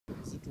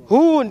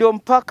Huu ndio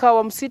mpaka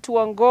wa msitu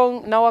wa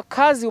Ngong na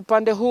Wakazi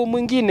upande huu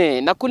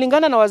mwingine, na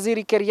kulingana na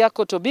waziri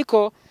Keriako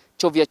Tobiko,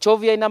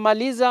 chovya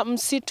inamaliza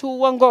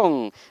msitu wa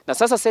Ngong, na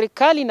sasa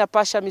serikali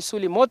inapasha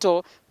misuli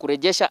moto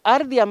kurejesha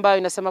ardhi ambayo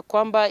inasema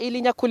kwamba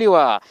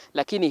ilinyakuliwa,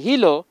 lakini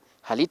hilo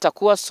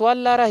halitakuwa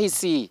swala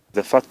rahisi.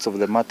 The facts of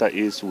the matter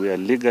is we are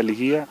legally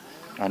here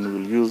and we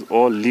will use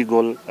all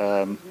legal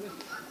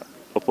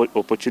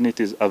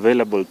opportunities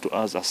available to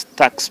us as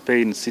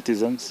tax-paying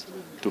citizens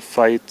to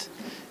fight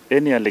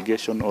any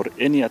allegation or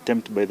any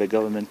attempt by the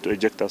government to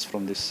eject us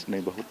from this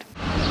neighborhood.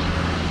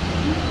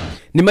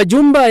 Ni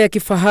majumba ya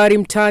kifahari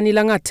mtaani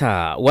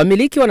Lang'ata.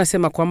 Wamiliki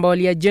wanasema kwamba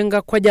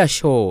waliyajenga kwa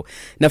jasho,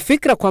 na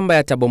fikra kwamba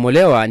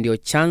yatabomolewa ndio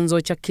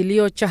chanzo cha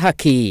kilio cha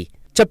haki.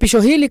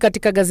 Chapisho hili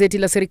katika gazeti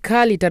la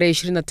serikali tarehe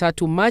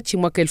 23 Machi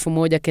mwaka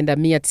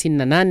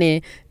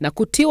 1998 na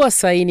kutiwa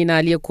saini na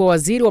aliyekuwa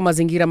waziri wa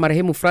mazingira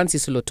marehemu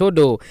Francis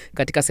Lotodo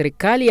katika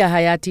serikali ya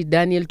hayati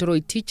Daniel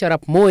Toroitich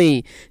arap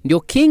Moi ndio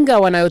kinga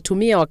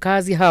wanayotumia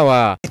wakazi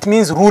hawa. It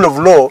means rule of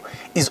law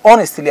is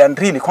honestly and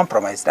really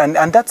compromised,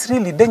 and that's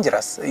really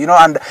dangerous, you know,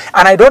 and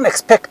I don't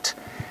expect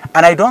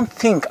and I don't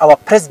think our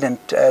president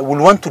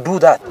will want to do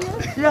that.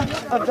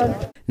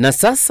 Na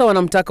sasa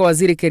wanamtaka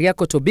waziri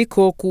Keriako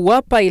Tobiko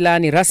kuwapa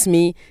ilani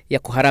rasmi ya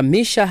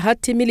kuharamisha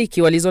hati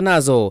miliki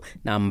walizonazo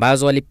na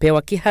ambazo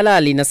walipewa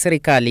kihalali na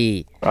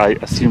serikali. I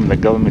assume the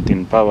government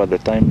in power at the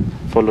time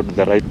followed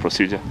the right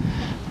procedure,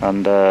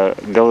 and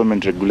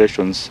government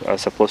regulations are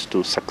supposed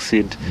to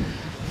succeed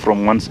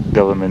from one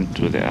government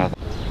to the other.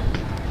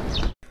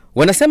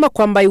 Wanasema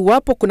kwamba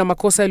iwapo kuna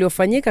makosa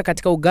yaliyofanyika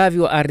katika ugavi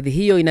wa ardhi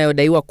hiyo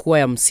inayodaiwa kuwa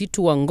ya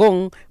msitu wa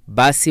Ngong,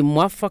 basi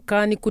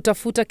mwafaka ni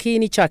kutafuta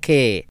kiini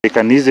chake. They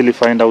can easily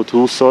find out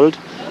who sold,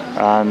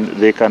 and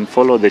they can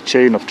follow the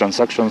chain of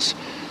transactions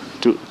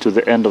to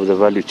the end of the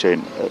value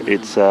chain.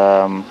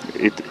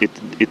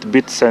 It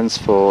beats sense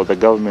for the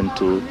government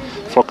to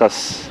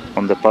focus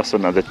on the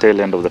person at the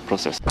tail end of the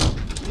process.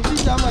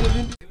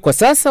 Kwa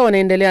sasa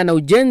wanaendelea na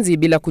ujenzi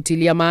bila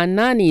kutilia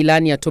maanani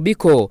ilani ya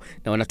Tobiko,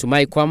 na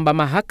wanatumai kwamba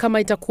mahakama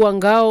itakuwa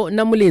ngao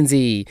na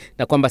mlinzi,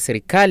 na kwamba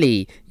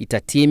serikali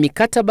itatii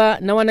mikataba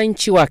na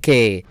wananchi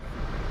wake.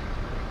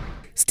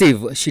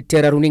 Steve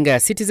Shitera, runinga ya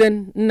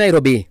Citizen,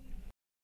 Nairobi.